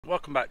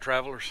Welcome back,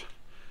 travelers.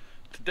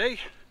 Today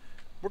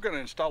we're going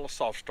to install a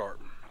soft start.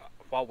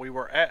 While we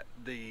were at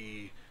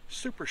the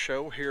Super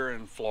Show here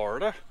in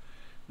Florida,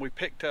 we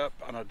picked up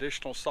an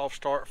additional soft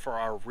start for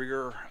our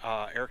rear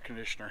air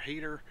conditioner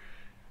heater.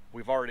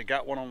 We've already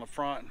got one on the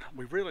front.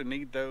 We really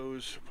need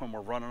those when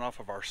we're running off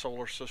of our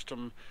solar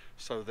system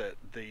so that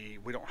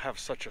we don't have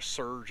such a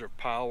surge of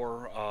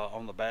power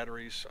on the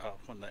batteries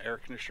when the air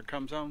conditioner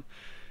comes on.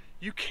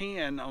 You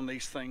can on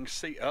these things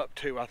see up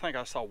to, I think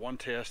I saw one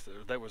test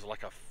that there was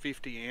like a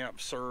 50 amp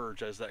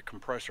surge as that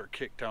compressor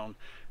kicked on,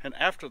 and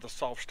after the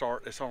soft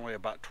start it's only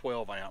about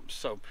 12 amps.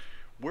 So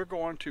we're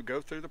going to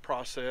go through the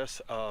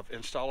process of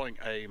installing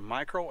a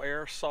micro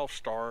air soft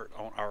start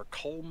on our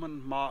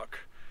Coleman Mach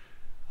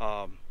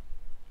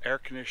air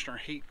conditioner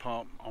heat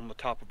pump on the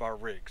top of our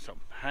rig. So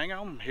hang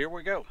on, here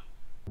we go.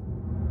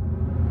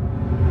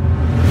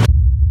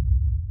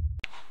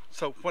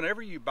 So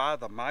whenever you buy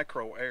the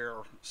micro air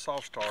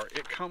soft start,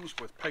 it comes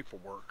with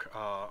paperwork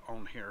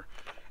on here,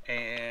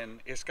 and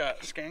it's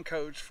got scan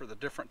codes for the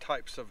different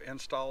types of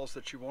installs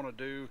that you want to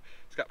do.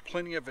 It's got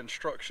plenty of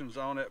instructions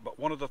on it, but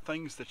one of the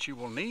things that you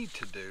will need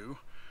to do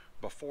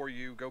before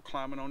you go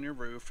climbing on your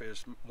roof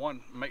is,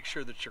 one, make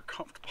sure that you're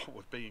comfortable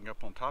with being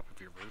up on top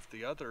of your roof.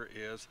 The other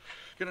is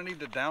you're going to need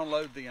to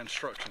download the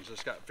instructions.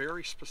 It's got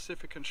very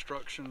specific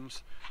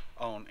instructions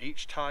on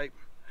each type,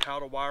 how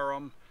to wire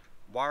them,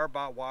 wire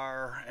by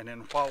wire, and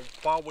then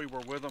while we were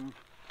with them,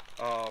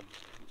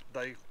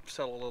 they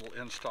sell a little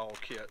install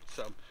kit.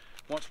 So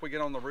once we get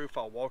on the roof,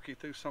 I'll walk you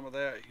through some of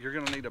that. You're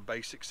going to need a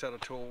basic set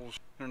of tools.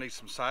 You're going to need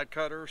some side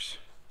cutters,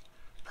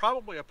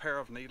 probably a pair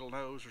of needle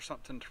nose or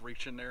something to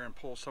reach in there and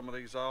pull some of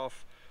these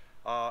off,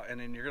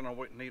 and then you're going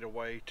to need a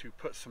way to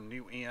put some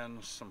new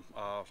ends, some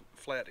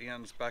flat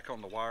ends back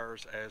on the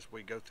wires as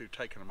we go through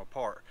taking them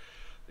apart.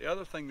 The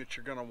other thing that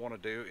you're going to want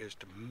to do is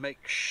to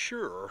make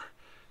sure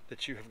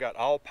that you have got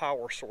all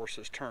power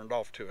sources turned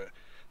off to it.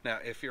 Now,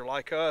 if you're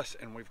like us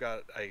and we've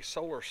got a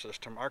solar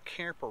system, our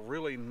camper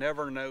really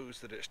never knows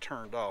that it's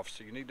turned off.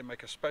 So you need to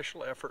make a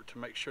special effort to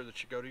make sure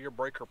that you go to your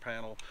breaker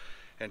panel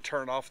and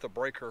turn off the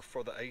breaker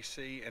for the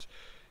AC. And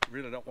you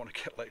really don't want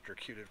to get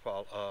electrocuted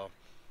while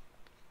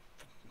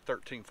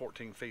 13,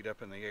 14 feet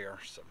up in the air.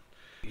 So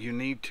you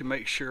need to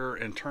make sure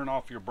and turn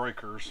off your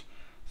breakers.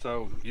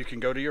 So you can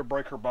go to your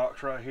breaker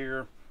box right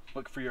here,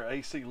 look for your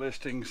AC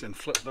listings and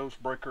flip those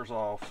breakers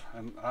off,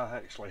 and I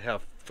actually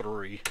have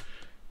 3,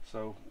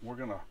 so we're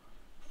gonna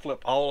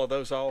flip all of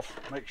those off,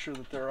 make sure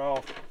that they're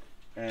off,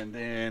 and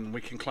then we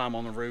can climb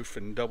on the roof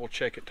and double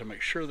check it to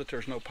make sure that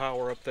there's no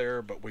power up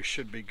there, but we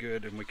should be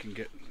good, and we can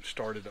get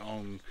started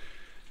on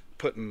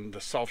putting the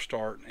soft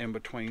start in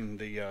between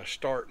the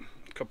start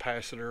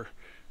capacitor,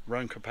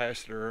 run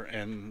capacitor,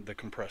 and the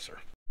compressor.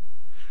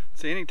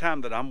 See,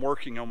 anytime that I'm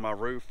working on my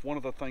roof, one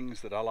of the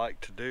things that I like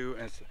to do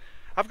is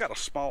I've got a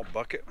small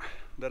bucket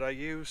that I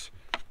use.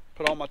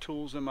 Put all my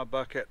tools in my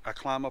bucket. I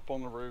climb up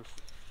on the roof.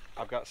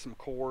 I've got some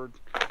cord,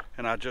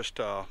 and I just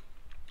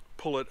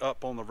pull it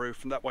up on the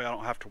roof, and that way I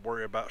don't have to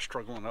worry about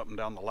struggling up and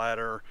down the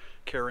ladder,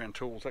 carrying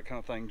tools, that kind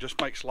of thing.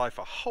 Just makes life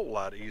a whole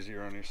lot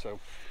easier on you. So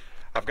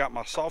I've got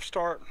my soft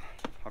start,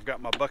 I've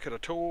got my bucket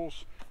of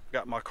tools, I've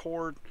got my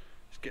cord.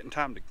 It's getting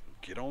time to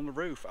get on the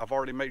roof. I've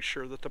already made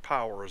sure that the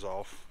power is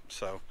off,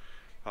 so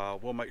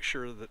we'll make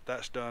sure that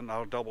that's done.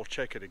 I'll double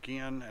check it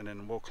again, and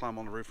then we'll climb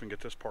on the roof and get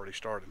this party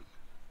started.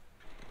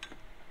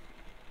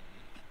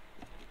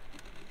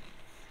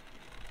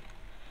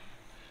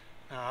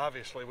 Now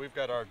obviously we've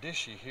got our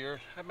dishy here.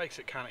 That makes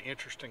it kind of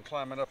interesting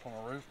climbing up on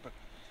a roof, but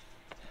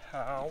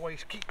I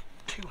always keep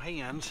 2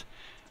 hands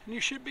and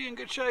you should be in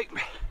good shape.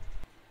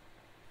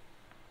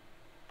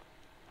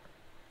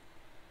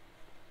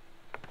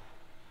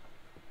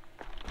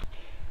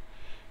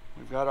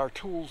 We've got our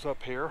tools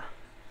up here.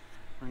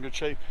 We're in good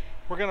shape.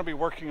 We're going to be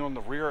working on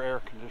the rear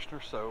air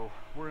conditioner, so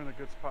we're in a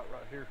good spot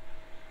right here.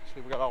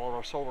 See, we got all of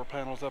our solar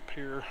panels up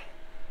here.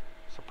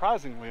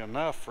 Surprisingly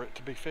enough, for it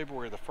to be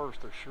February the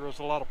 1st, there sure is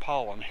a lot of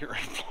pollen here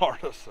in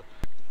Florida. So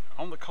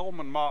on the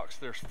Coleman Machs,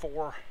 there's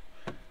 4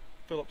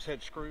 Phillips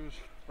head screws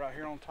right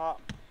here on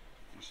top.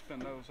 I'll spin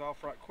those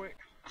off right quick.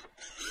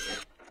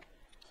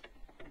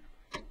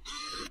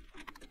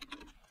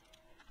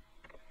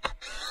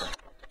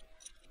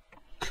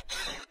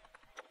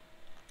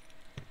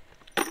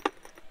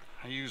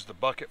 I use the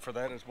bucket for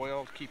that as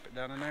well to keep it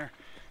down in there,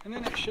 and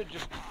then it should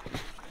just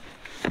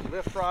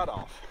lift right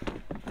off,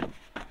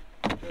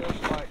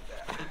 just like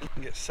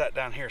that. Get sat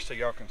down here so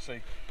y'all can see.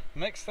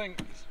 Next thing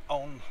is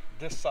on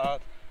this side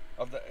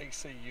of the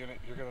AC unit,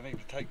 you're going to need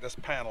to take this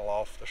panel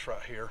off that's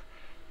right here.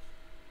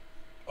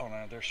 Oh,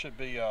 now there should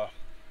be a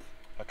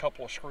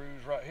couple of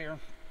screws right here.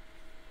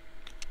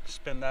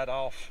 Spin that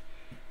off.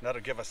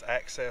 That'll give us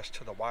access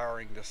to the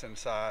wiring that's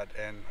inside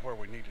and where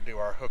we need to do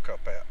our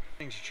hookup at.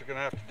 Things that you're going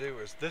to have to do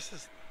is this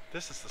is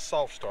the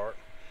soft start,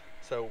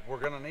 so we're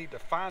going to need to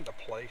find a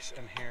place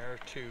in here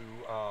to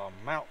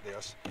mount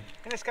this,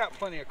 and it's got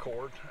plenty of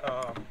cord.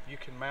 You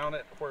can mount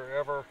it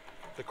wherever.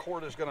 The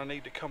cord is going to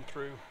need to come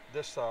through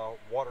this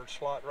watered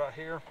slot right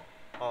here,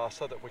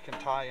 so that we can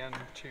tie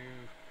into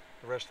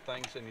the rest of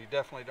things, and you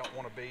definitely don't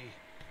want to be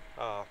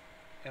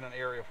in an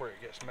area where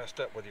it gets messed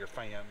up with your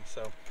fan.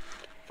 So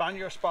find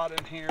you a spot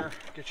in here,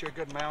 get you a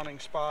good mounting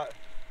spot,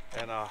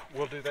 and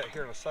we'll do that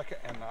here in a second,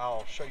 and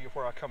I'll show you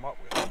where I come up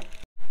with it.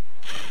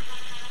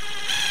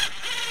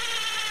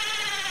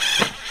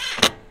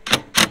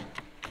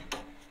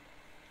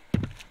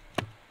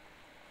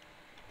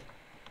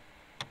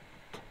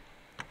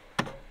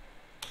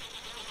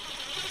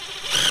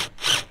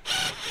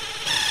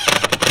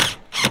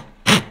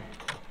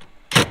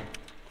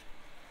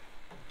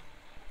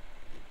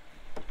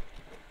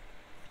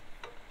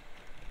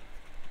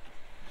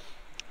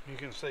 You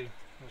can see,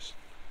 just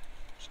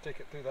stick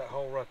it through that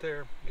hole right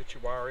there, get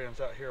your wire ends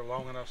out here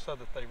long enough so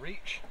that they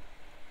reach,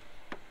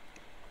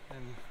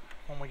 and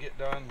when we get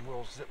done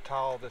we'll zip tie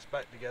all this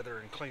back together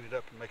and clean it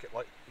up and make it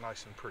like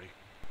nice and pretty.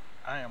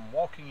 I am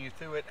walking you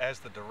through it as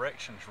the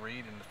directions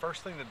read, and the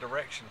first thing the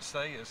directions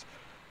say is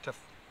to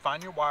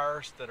find your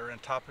wires that are in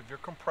top of your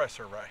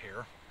compressor right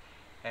here,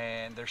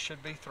 and there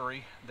should be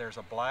three. There's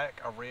a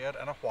black, a red,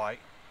 and a white.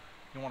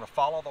 You want to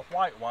follow the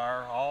white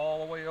wire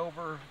all the way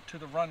over to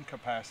the run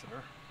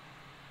capacitor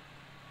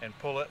and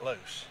pull it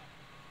loose.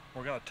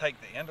 We're going to take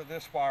the end of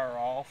this wire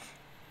off,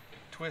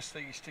 twist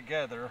these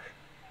together,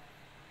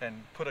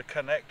 and put a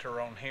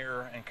connector on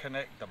here and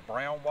connect the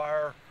brown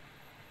wire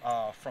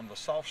from the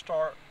soft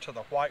start to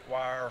the white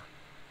wire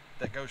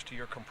that goes to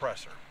your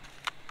compressor.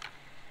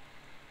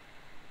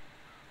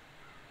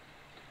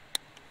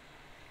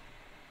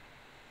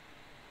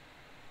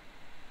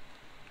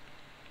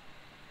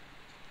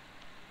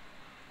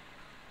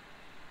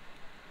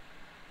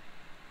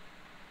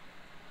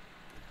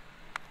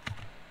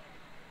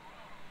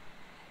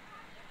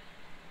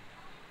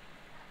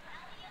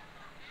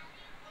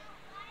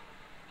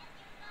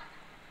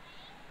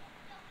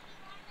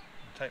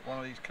 Take one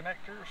of these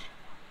connectors,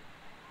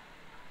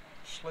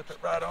 slip it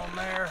right on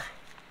there,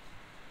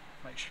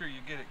 make sure you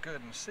get it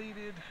good and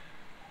seated.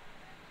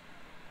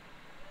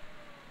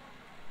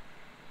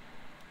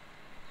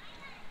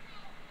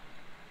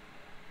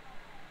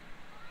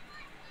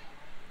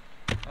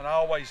 And I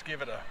always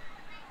give it a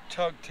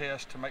tug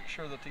test to make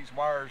sure that these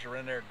wires are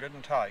in there good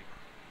and tight.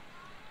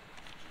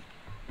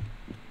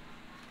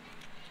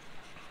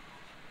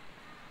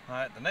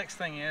 Alright, the next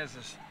thing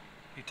is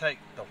you take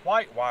the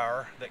white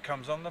wire that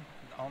comes on the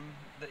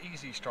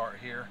easy start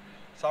here.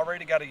 It's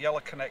already got a yellow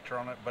connector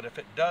on it, but if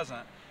it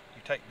doesn't,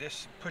 you take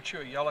this, put you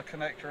a yellow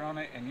connector on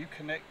it, and you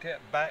connect it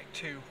back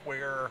to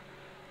where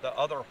the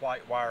other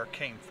white wire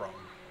came from.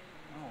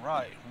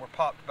 Alright, we're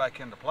popped back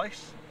into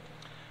place.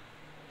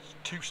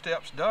 2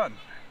 steps done.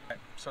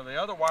 So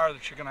the other wire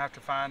that you're going to have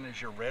to find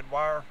is your red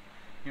wire.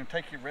 You can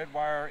take your red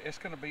wire, it's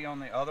going to be on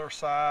the other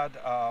side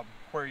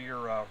where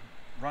your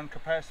run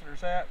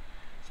capacitor's at.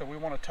 So we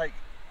want to take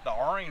the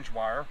orange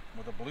wire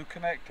with a blue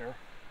connector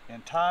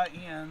and tie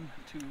in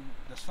to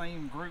the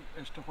same group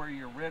as to where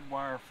your red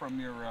wire from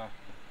your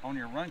on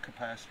your run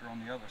capacitor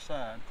on the other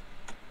side.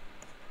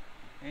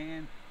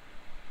 And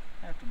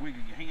have to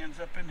wiggle your hands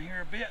up in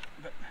here a bit,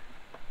 but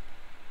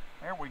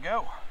there we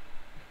go.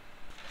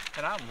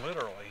 And I'm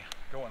literally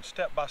going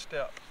step by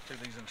step through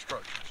these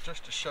instructions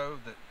just to show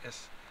that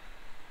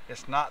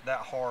it's not that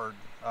hard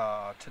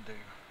to do.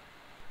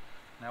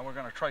 Now we're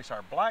going to trace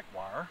our black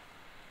wire.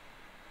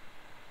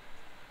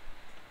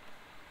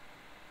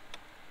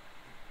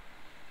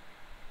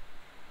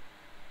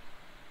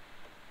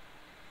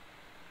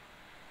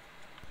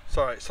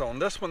 So on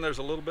this one there's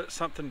a little bit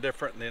something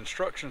different, and the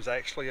instructions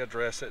actually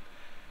address it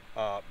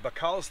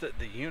because the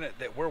unit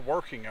that we're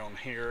working on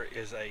here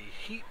is a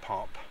heat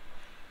pump.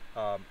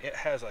 It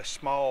has a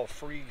small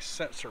freeze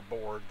sensor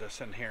board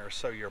that's in here,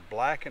 so your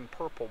black and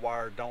purple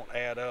wire don't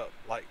add up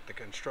like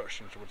the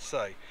instructions would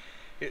say.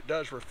 It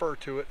does refer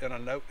to it in a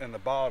note in the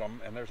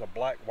bottom, and there's a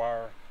black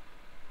wire.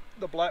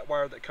 The black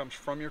wire that comes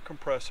from your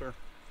compressor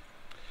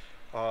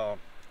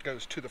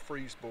goes to the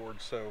freeze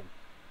board. So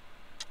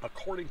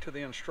according to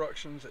the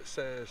instructions, it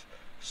says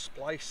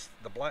splice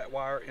the black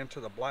wire into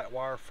the black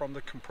wire from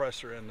the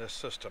compressor in this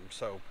system.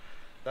 So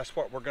that's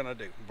what we're going to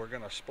do. We're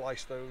going to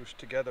splice those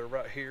together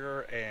right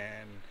here,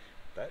 and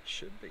that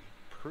should be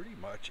pretty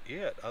much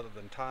it, other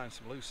than tying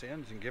some loose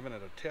ends and giving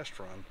it a test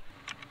run.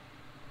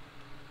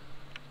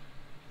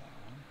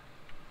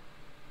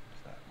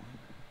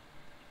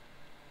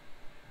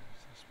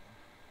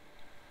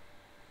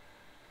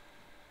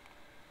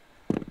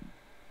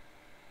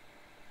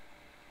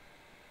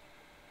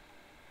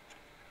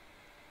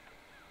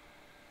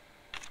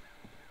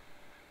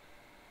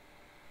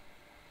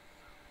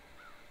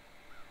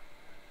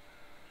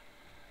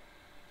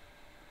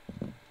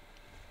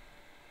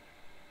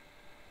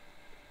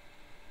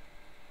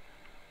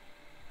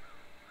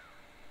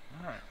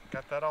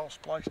 Got that all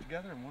spliced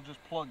together, and we'll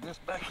just plug this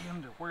back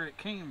into where it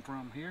came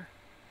from here,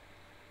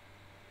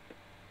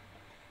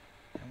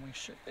 and we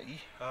should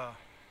be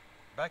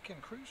back in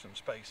cruising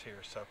space here.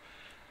 So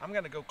I'm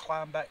going to go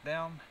climb back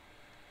down,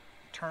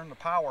 turn the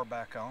power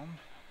back on,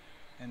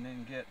 and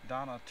then get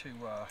Donna to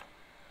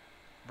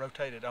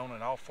rotate it on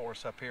and off for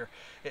us up here.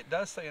 It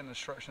does say in the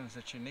instructions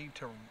that you need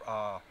to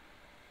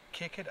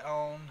kick it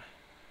on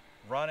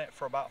run it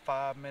for about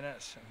 5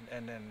 minutes,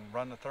 and then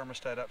run the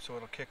thermostat up so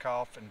it'll kick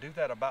off, and do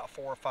that about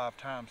 4 or 5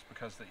 times,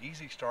 because the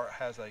Easy Start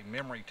has a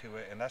memory to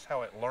it, and that's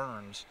how it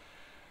learns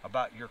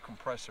about your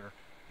compressor,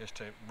 is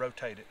to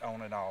rotate it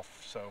on and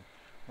off. So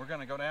we're going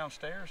to go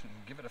downstairs and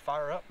give it a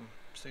fire up and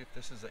see if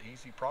this is an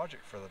easy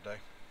project for the day.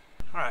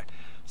 All right,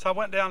 so I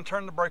went down and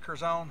turned the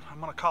breakers on. I'm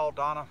going to call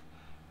Donna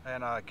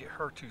and get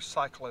her to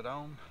cycle it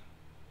on.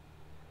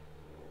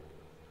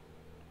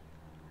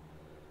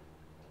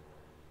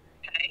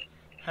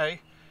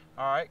 Hey,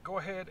 all right, go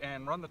ahead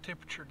and run the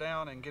temperature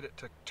down and get it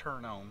to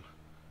turn on.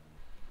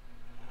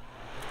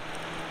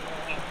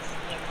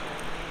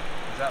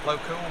 Is that low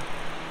cool?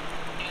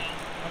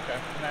 Okay,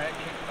 now it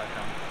kicks back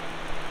on.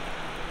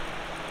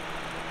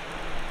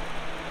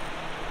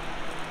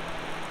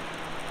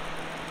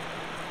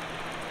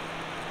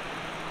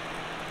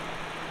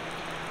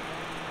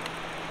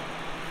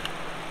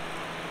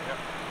 Yep,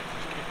 it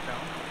just kicked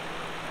on.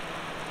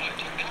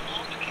 How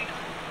long to kick on?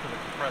 For the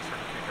compressor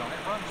to kick on.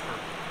 It runs for,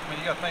 I mean,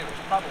 you gotta think it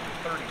was probably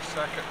 30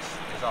 seconds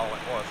is all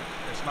it was.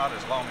 It's not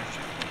as long as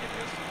you think it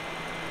is.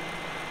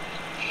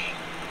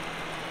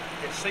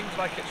 It seems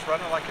like it's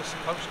running like it's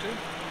supposed to.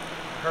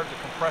 I heard the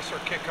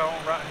compressor kick on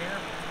right here.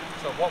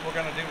 So what we're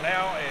gonna do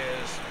now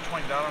is,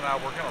 between Donna and I,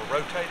 we're gonna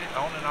rotate it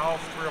on and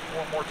off 3 or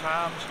 4 more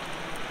times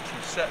to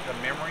set the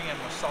memory in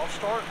the soft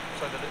start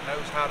so that it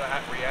knows how to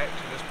react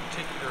to this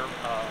particular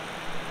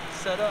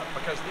setup,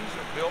 because these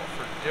are built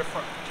for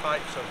different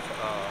types of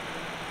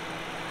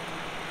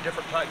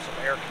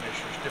air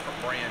conditioners, different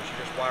brands. You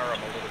just wire them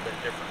a little bit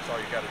different. That's all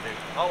you got to do.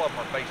 All of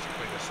them are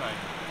basically the same.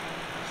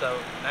 So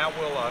now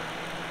we'll,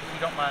 if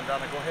you don't mind,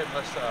 Donna, go ahead and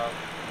let's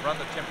run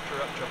the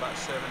temperature up to about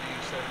 70,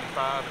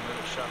 75 and let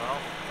it shut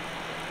off.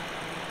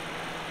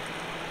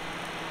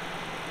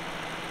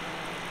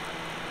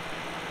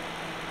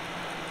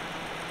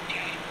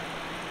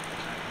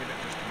 Give it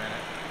just a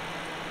minute.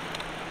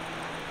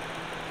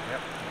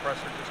 Yep,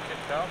 compressor just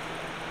kicked off.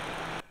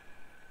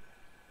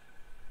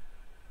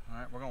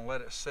 We're going to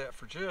let it set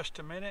for just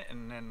a minute,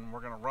 and then we're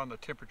going to run the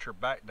temperature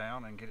back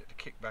down and get it to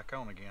kick back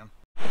on again.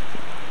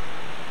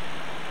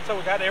 So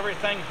we got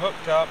everything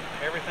hooked up,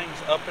 everything's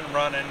up and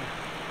running.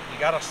 You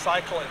got to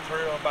cycle it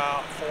through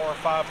about 4 or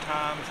 5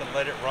 times and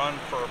let it run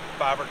for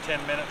 5 or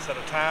 10 minutes at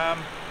a time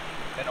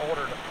in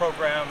order to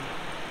program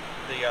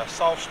the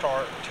soft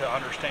start to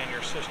understand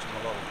your system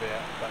a little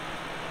bit. But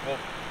we'll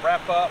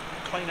wrap up,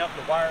 clean up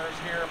the wires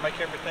here, make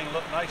everything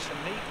look nice and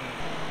neat.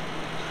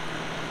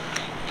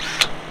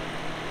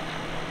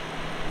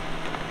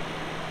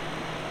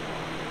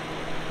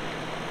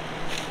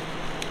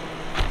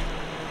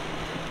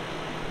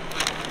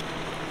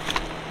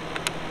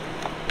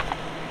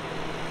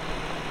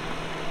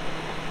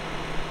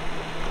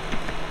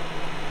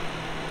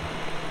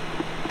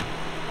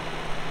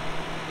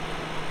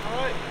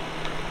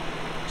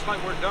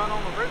 Like we're done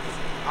on the roof.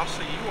 I'll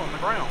see you on the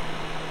ground.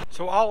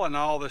 So all in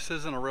all, this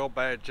isn't a real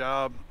bad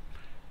job.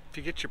 If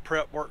you get your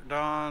prep work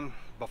done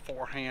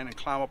beforehand and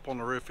climb up on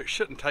the roof, it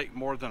shouldn't take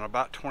more than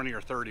about 20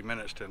 or 30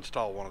 minutes to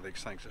install one of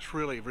these things. It's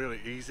really, really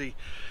easy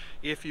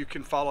if you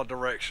can follow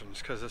directions,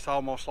 because it's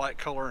almost like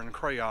coloring a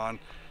crayon.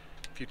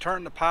 If you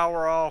turn the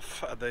power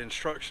off, the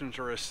instructions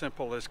are as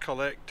simple as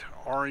collect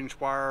orange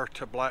wire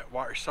to black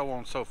wire, so on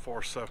and so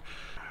forth. So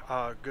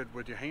good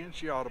with your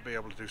hands, you ought to be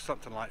able to do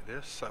something like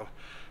this. So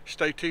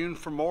stay tuned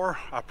for more.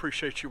 I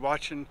appreciate you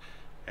watching,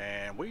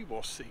 and we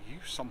will see you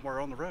somewhere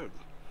on the road.